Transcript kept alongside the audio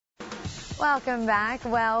Welcome back.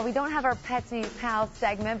 Well, we don't have our Pets New Pals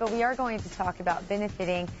segment, but we are going to talk about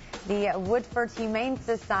benefiting the Woodford Humane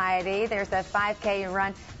Society. There's a 5K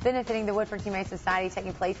run benefiting the Woodford Humane Society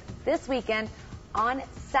taking place this weekend on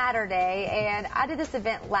Saturday. And I did this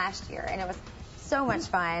event last year, and it was so much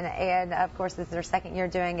fun. And, of course, this is their second year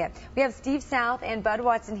doing it. We have Steve South and Bud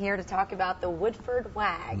Watson here to talk about the Woodford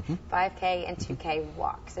WAG 5K and 2K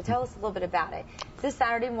walk. So tell us a little bit about it. It's this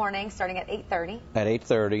Saturday morning starting at 8:30. At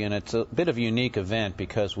 8:30, and it's a bit of a unique event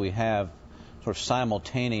because we have sort of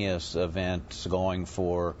simultaneous events going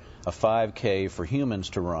for a 5K for humans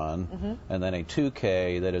to run and then a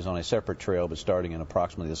 2K that is on a separate trail but starting in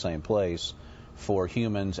approximately the same place for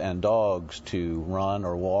humans and dogs to run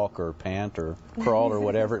or walk or pant or crawl or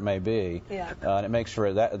whatever it may be. And it makes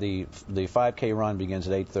for that the 5K run begins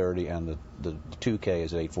at 8:30 and the 2K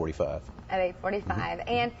is at 8:45. At 8:45.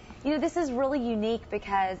 And, you know, this is really unique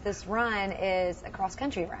because this run is a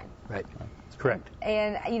cross-country run. Right. That's correct.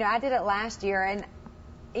 And, you know, I did it last year, and,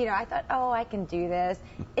 you know, I thought, oh, I can do this.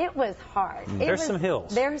 It was hard. There's some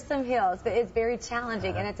hills. There's some hills, but it's very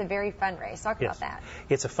challenging, and it's a very fun race. Talk about that.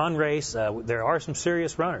 It's a fun race. There are some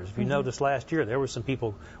serious runners. If you noticed last year, there were some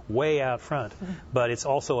people way out front, but it's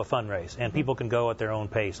also a fun race, and people can go at their own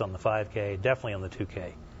pace on the 5K, definitely on the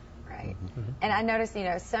 2K. Right. And I noticed, you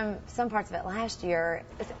know, some parts of it last year,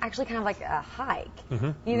 it's actually kind of like a hike.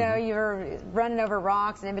 You know, you were running over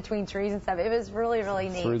rocks and in between trees and stuff. It was really, really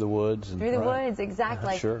neat. Through the woods. Through the woods,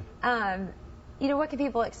 exactly. Sure. You know, what can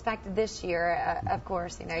people expect this year? Of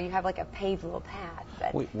course, you know, you have like a paved little path.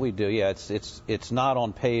 But We do, yeah. It's not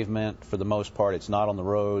on pavement for the most part. It's not on the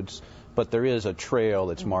roads. But there is a trail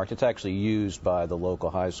that's marked. It's actually used by the local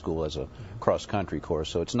high school as a cross-country course.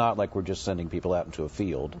 So it's not like we're just sending people out into a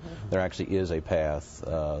field. There actually is a path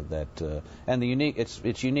and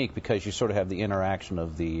it's unique because you sort of have the interaction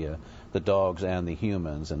of the dogs and the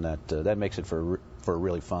humans, and that makes it for a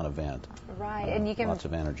really fun event. Right, and you can lots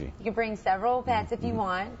of energy. You can bring several pets if you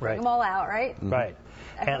want. Bring Right. them all out, right? Right.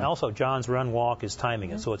 And also, John's Run Walk is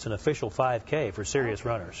timing it, so it's an official 5K for serious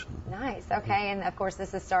runners. Nice. Okay, and of course,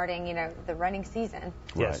 this is starting, you know, the running season.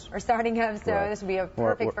 Yes. We're starting up, so this will be a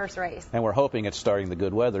perfect first race. And we're hoping it's starting the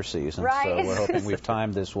good weather season. Right. So we're hoping we've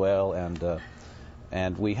timed this well,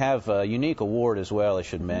 and we have a unique award as well. I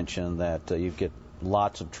should mention that you get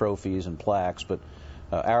lots of trophies and plaques, but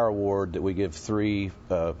our award that we give 3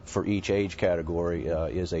 for each age category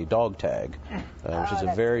is a dog tag, which is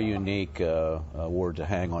a very unique award to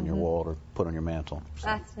hang on your wall or put on your mantle. So.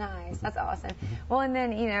 That's nice. That's awesome. Well, and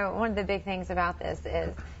then, you know, one of the big things about this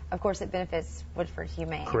is, of course, it benefits Woodford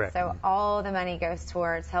Humane. Correct. So all the money goes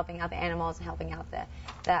towards helping out the animals and helping out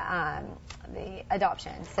the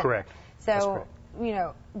adoption. So, Correct. So, you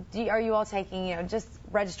know, are you all taking, you know, just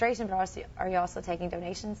registration, but also, are you also taking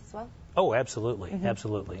donations as well? Oh, absolutely,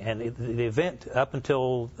 absolutely. And the event up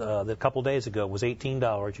until a couple days ago was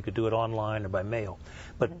 $18. You could do it online or by mail.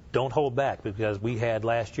 But don't hold back, because we had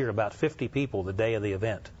last year about 50 people the day of the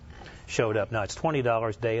event showed up. Now, it's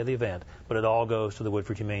 $20 day of the event, but it all goes to the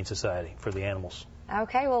Woodford Humane Society for the animals.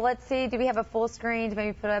 Okay, well, let's see. Do we have a full screen to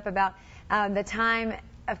maybe put up about the time?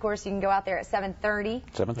 Of course, you can go out there at 7:30.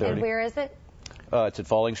 7:30. And where is it? It's at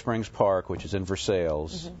Falling Springs Park, which is in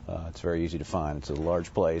Versailles. It's very easy to find. It's a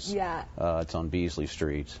large place. Yeah. It's on Beasley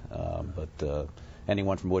Street. But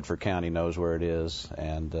anyone from Woodford County knows where it is.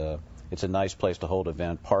 And it's a nice place to hold an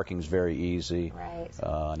event. Parking's very easy. Right.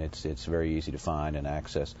 And it's very easy to find and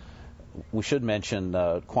access. We should mention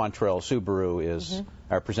Quantrell Subaru is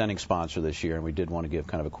our presenting sponsor this year, and we did want to give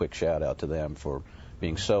kind of a quick shout-out to them for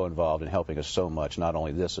being so involved and helping us so much, not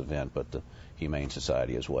only this event, but the Humane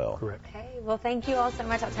Society as well. Correct. Okay, well, thank you all so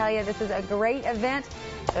much. I'll tell you, this is a great event,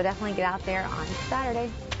 so definitely get out there on Saturday.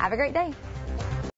 Have a great day.